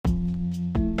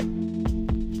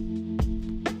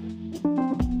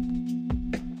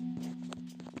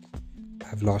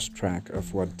have lost track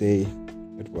of what day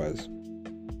it was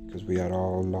because we are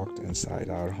all locked inside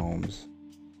our homes.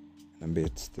 And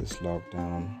amidst this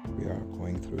lockdown, we are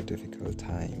going through difficult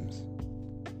times.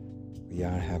 We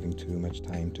are having too much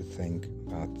time to think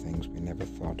about things we never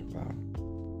thought about.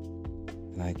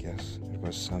 And I guess it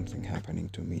was something happening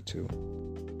to me too.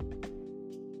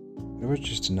 It was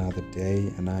just another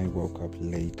day and I woke up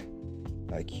late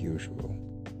like usual.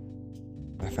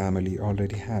 My family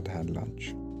already had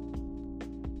lunch.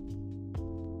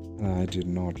 And I did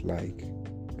not like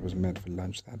what was meant for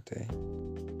lunch that day.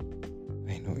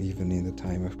 I know even in the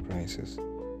time of crisis,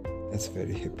 that's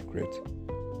very hypocrite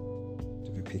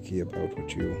to be picky about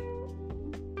what you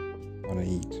want to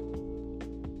eat.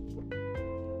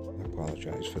 I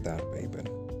apologize for that way, but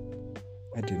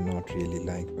I did not really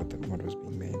like what was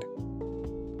being made.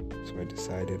 So I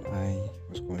decided I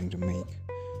was going to make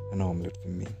an omelette for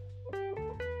me.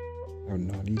 I would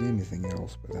not eat anything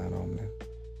else but that omelette.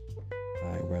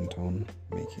 I went on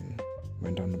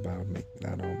about making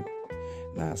that omelette.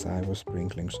 And as I was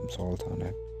sprinkling some salt on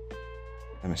it,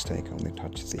 I mistakenly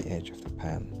touched the edge of the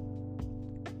pan.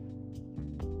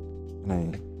 And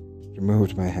I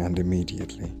removed my hand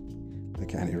immediately,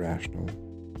 like any rational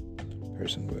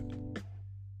person would.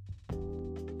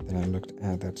 Then I looked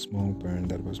at that small burn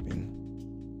that was being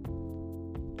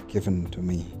given to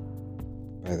me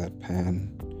by that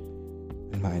pan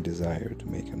and my desire to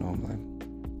make an omelette.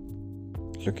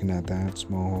 Looking at that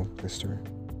small blister,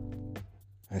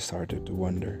 I started to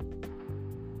wonder,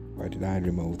 why did I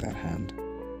remove that hand?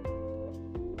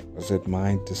 Was it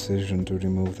my decision to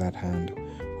remove that hand,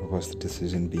 or was the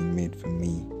decision being made for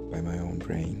me by my own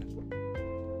brain,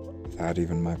 without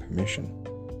even my permission?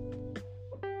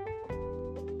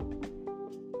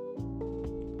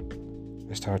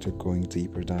 I started going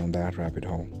deeper down that rabbit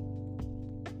hole.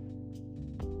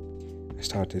 I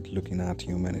started looking at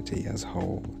humanity as a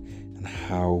whole and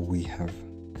how we have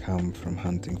come from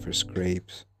hunting for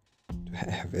scrapes to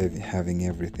having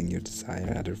everything you desire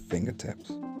at our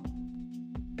fingertips.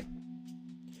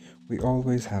 We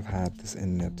always have had this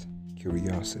innate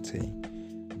curiosity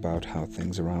about how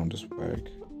things around us work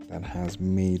that has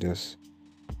made us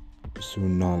pursue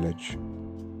knowledge.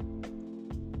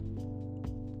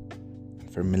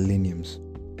 And for millenniums,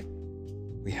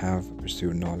 we have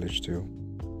pursued knowledge too.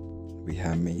 We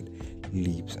have made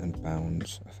leaps and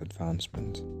bounds of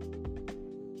advancement.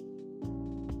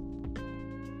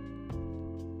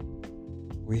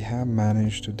 We have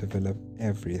managed to develop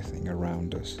everything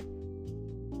around us.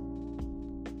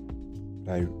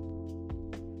 But I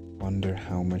wonder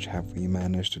how much have we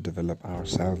managed to develop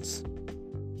ourselves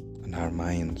and our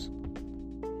minds.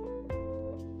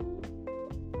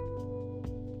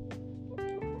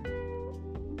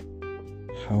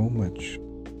 How much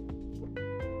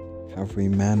have we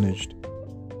managed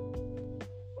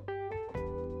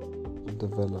to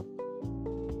develop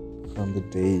from the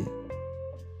day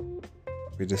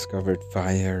we discovered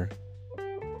fire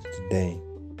to today?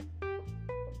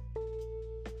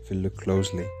 If you look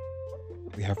closely,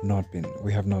 we have not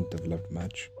developed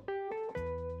much.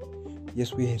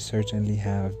 Yes, we certainly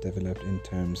have developed in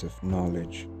terms of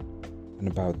knowledge and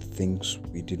about the things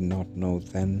we did not know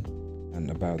then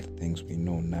and about the things we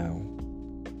know now.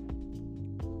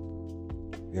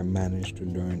 We have managed to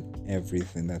learn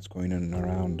everything that's going on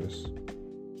around us,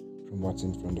 from what's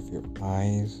in front of your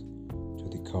eyes to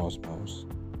the cosmos.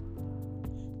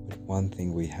 But one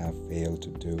thing we have failed to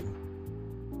do,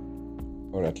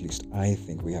 or at least I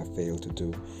think we have failed to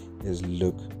do, is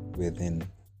look within.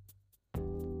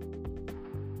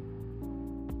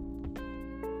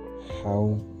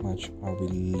 How much are we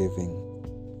living,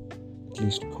 at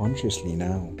least consciously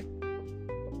now?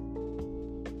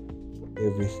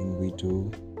 Everything we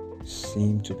do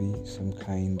seems to be some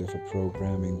kind of a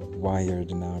programming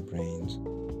wired in our brains,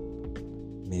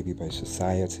 maybe by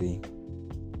society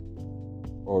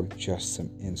or just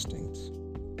some instincts.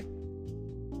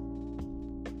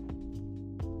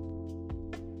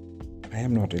 I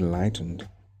am not enlightened,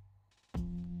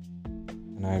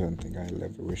 and I don't think I'll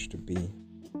ever wish to be.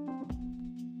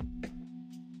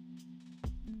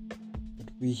 But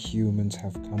we humans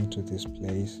have come to this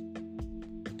place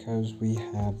because we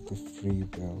have the free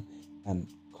will and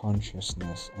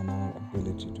consciousness and our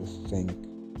ability to think.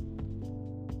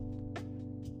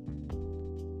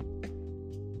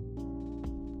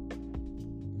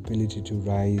 Ability to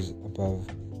rise above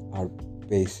our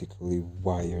basically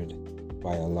wired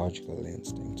biological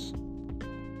instincts.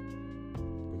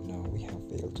 But no, we have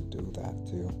failed to do that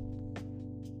too.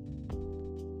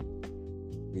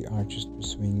 We are just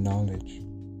pursuing knowledge.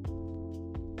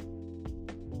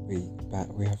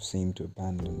 We have seemed to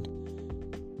abandon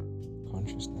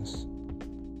consciousness.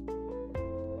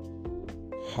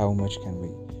 how much can we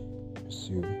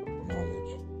pursue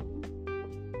knowledge?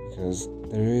 Because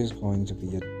there is going to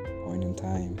be a point in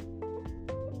time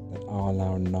that all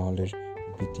our knowledge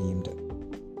will be deemed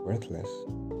worthless.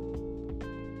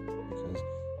 Because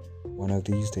one of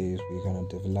these days we're going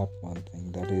to develop one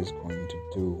thing that is going to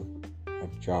do our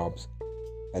jobs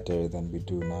better than we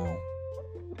do now,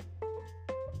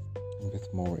 and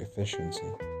with more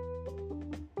efficiency.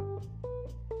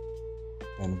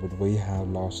 Then would we have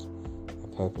lost a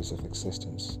purpose of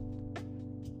existence?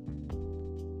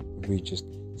 Would we just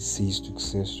cease to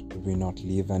exist? Would we not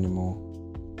live anymore?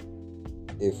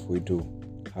 If we do,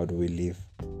 how do we live?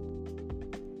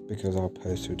 Because our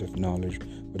pursuit of knowledge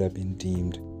would have been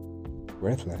deemed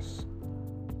worthless.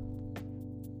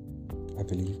 I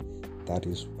believe that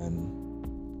is when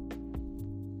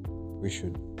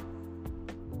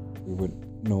we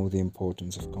would know the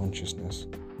importance of consciousness.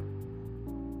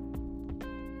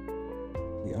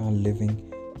 We are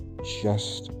living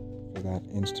just for that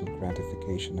instant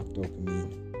gratification of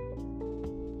dopamine.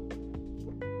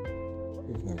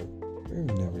 We've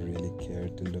never really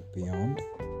cared to look beyond.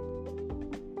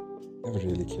 Never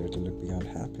really cared to look beyond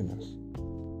happiness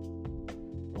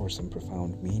or some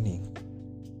profound meaning.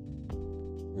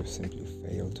 We've simply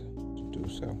failed to do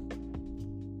so.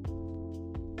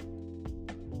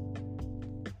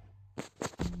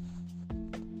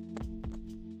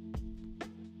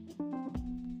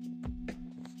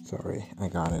 Sorry, I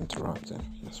got interrupted.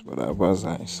 Yes, what was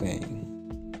I saying?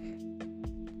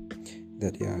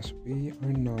 That yes, we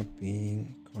are not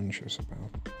being conscious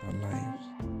about our lives.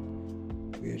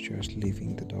 We are just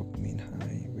living the dopamine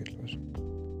high.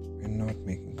 We're not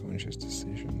making conscious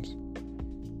decisions.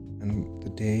 And the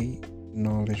day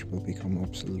knowledge will become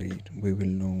obsolete, we will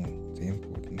know the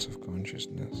importance of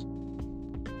consciousness.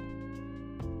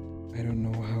 I don't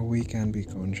know how we can be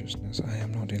consciousness. I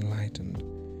am not enlightened.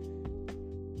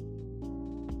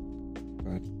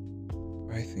 But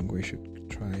I think we should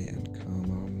try and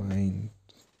calm our mind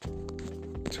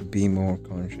to be more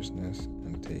consciousness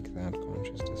and take that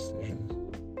conscious decisions.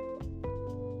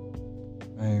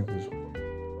 I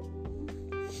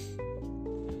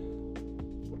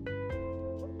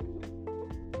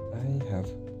have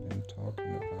been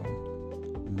talking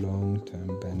about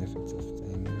long-term benefits of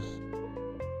things,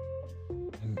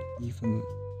 and even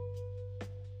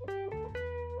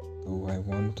though I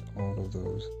want all of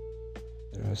those,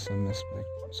 there are some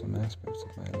aspects of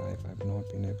my life I've not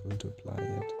been able to apply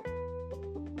it,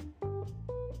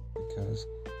 because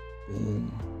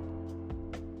being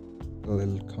a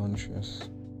little conscious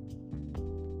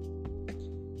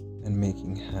and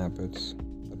making habits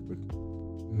that would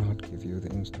not give you the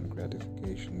instant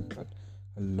gratification but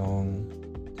a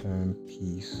long-term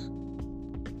peace,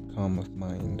 calm of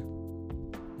mind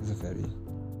is a very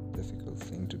difficult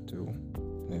thing to do,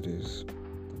 and it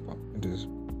is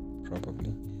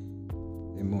probably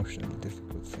the emotionally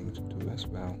difficult thing to do as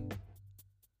well.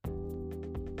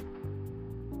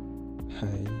 I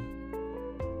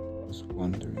was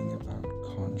wondering about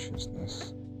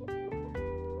consciousness.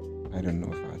 I don't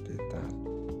know if I did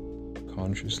that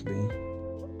consciously,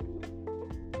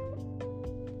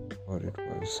 or it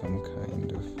was some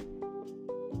kind of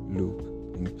loop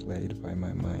being played by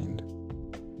my mind.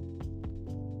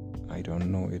 I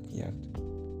don't know it yet,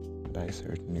 but I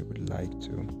certainly would like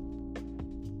to.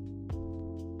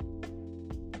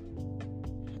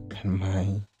 And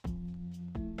my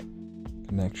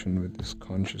connection with this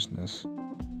consciousness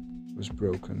was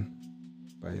broken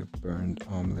by a burned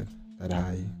omelette that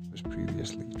I was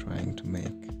previously trying to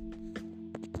make.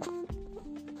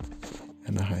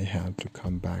 And I had to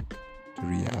come back to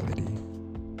reality